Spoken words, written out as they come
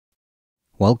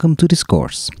Welcome to this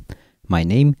course. My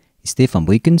name is Stefan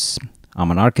Buykens.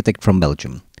 I'm an architect from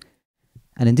Belgium.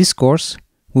 And in this course,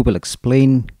 we will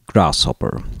explain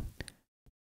Grasshopper.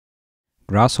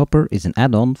 Grasshopper is an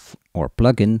add-on or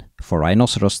plugin for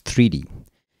Rhinoceros 3D,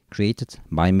 created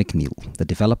by McNeil, the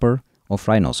developer of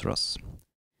Rhinoceros.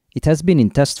 It has been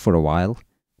in test for a while,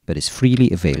 but is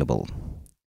freely available.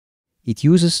 It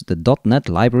uses the .NET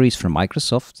libraries from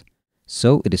Microsoft,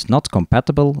 so it is not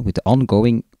compatible with the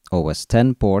ongoing OS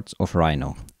X port of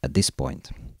Rhino at this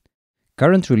point.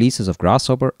 Current releases of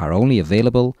Grasshopper are only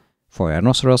available for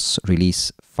Rhinoceros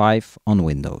Release 5 on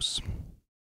Windows.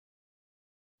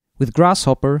 With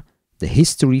Grasshopper, the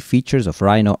history features of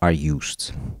Rhino are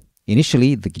used.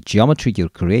 Initially, the geometry you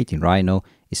create in Rhino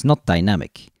is not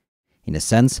dynamic, in the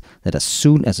sense that as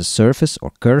soon as a surface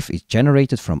or curve is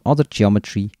generated from other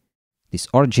geometry, this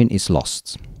origin is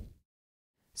lost.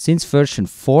 Since version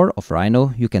 4 of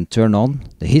Rhino, you can turn on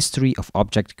the history of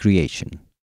object creation.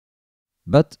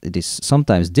 But it is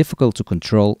sometimes difficult to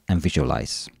control and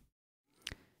visualize.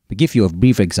 We give you a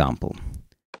brief example.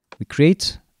 We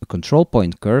create a control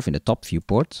point curve in the top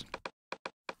viewport.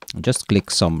 And just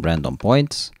click some random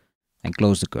points and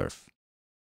close the curve.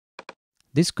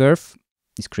 This curve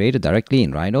is created directly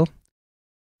in Rhino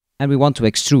and we want to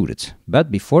extrude it. But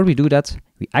before we do that,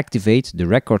 we activate the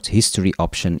record history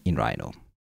option in Rhino.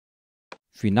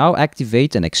 If we now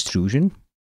activate an extrusion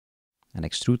and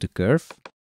extrude the curve,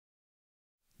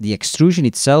 the extrusion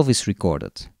itself is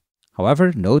recorded.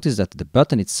 However, notice that the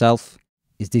button itself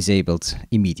is disabled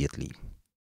immediately.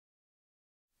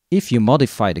 If you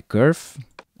modify the curve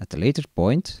at a later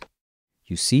point,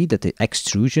 you see that the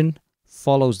extrusion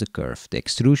follows the curve. The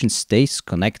extrusion stays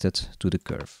connected to the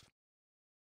curve,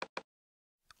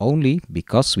 only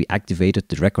because we activated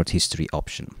the record history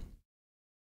option.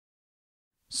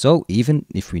 So even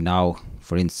if we now,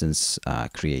 for instance,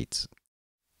 create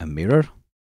a mirror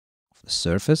of the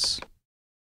surface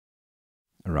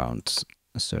around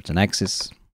a certain axis,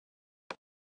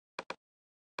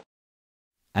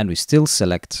 and we still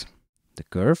select the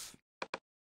curve,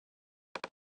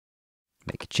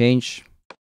 make a change.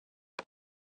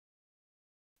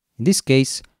 In this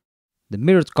case, the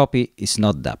mirrored copy is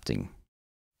not adapting.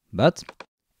 But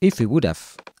if we would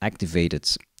have activated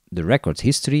the record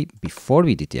history before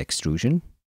we did the extrusion,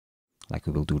 like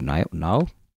we will do now,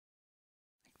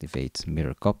 activate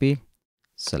mirror copy,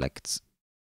 select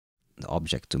the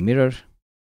object to mirror,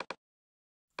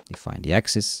 define the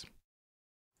axis,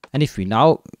 and if we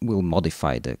now will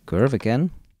modify the curve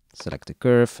again, select the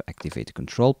curve, activate the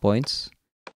control points,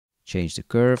 change the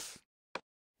curve,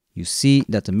 you see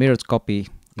that the mirrored copy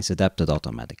is adapted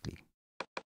automatically.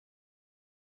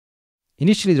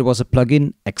 Initially there was a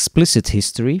plugin, Explicit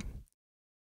History,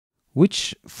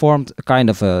 which formed a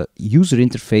kind of a user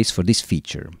interface for this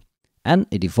feature, and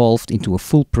it evolved into a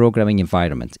full programming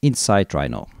environment inside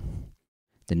Rhino.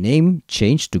 The name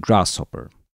changed to Grasshopper.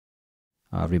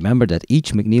 Remember that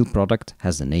each McNeil product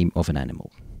has the name of an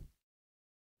animal.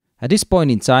 At this point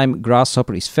in time,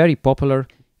 Grasshopper is very popular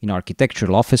in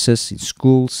architectural offices, in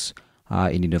schools,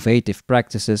 in innovative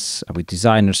practices, with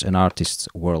designers and artists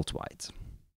worldwide.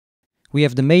 We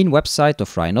have the main website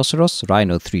of Rhinoceros,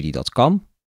 rhino3d.com,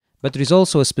 but there is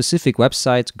also a specific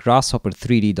website,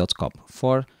 grasshopper3d.com,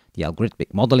 for the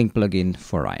algorithmic modeling plugin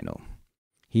for Rhino.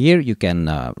 Here you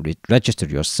can register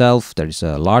yourself. There is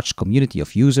a large community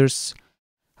of users.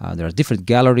 There are different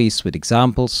galleries with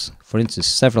examples, for instance,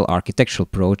 several architectural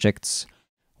projects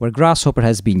where Grasshopper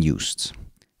has been used.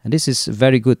 And this is a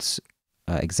very good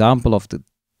example of the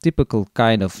typical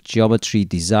kind of geometry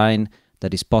design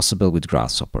that is possible with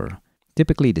Grasshopper.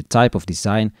 Typically the type of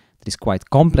design that is quite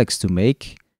complex to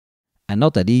make and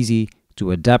not that easy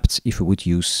to adapt if we would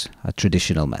use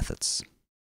traditional methods.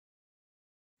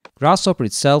 Grasshopper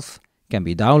itself can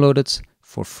be downloaded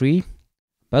for free,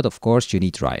 but of course you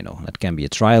need Rhino. That can be a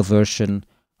trial version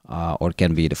or it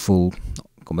can be the full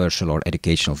commercial or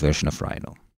educational version of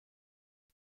Rhino.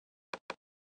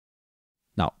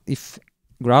 Now, if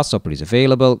Grasshopper is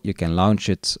available, you can launch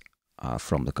it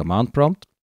from the command prompt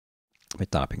by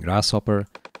typing Grasshopper,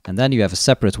 and then you have a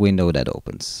separate window that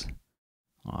opens.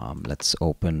 Let's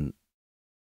open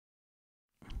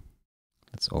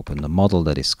the model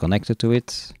that is connected to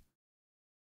it.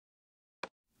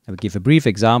 I will give a brief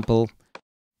example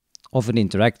of an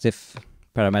interactive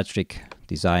parametric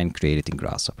design created in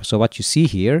Grasshopper. So what you see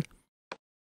here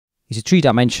is a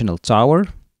three-dimensional tower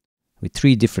with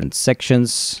three different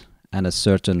sections and a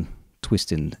certain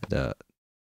twist in the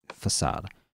facade.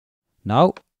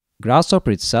 Now, Grasshopper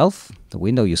itself, the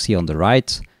window you see on the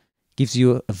right, gives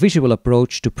you a visual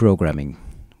approach to programming,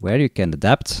 where you can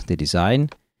adapt the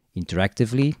design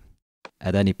interactively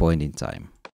at any point in time.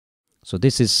 So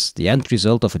this is the end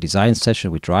result of a design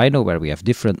session with Rhino, where we have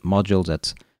different modules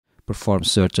that perform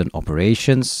certain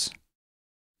operations.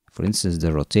 For instance,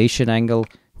 the rotation angle,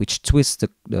 which twists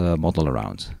the model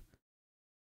around.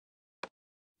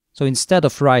 So instead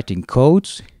of writing code,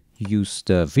 you use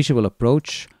the visual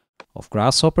approach of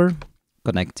Grasshopper,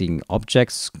 connecting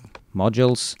objects,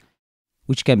 modules,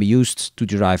 which can be used to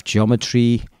derive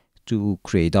geometry, to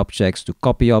create objects, to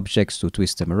copy objects, to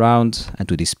twist them around, and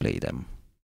to display them.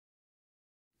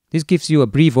 This gives you a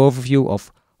brief overview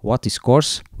of what this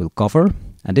course will cover,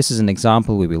 and this is an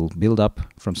example we will build up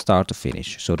from start to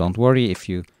finish. So don't worry if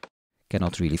you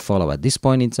cannot really follow at this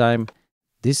point in time.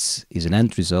 This is an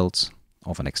end result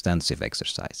of an extensive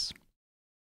exercise.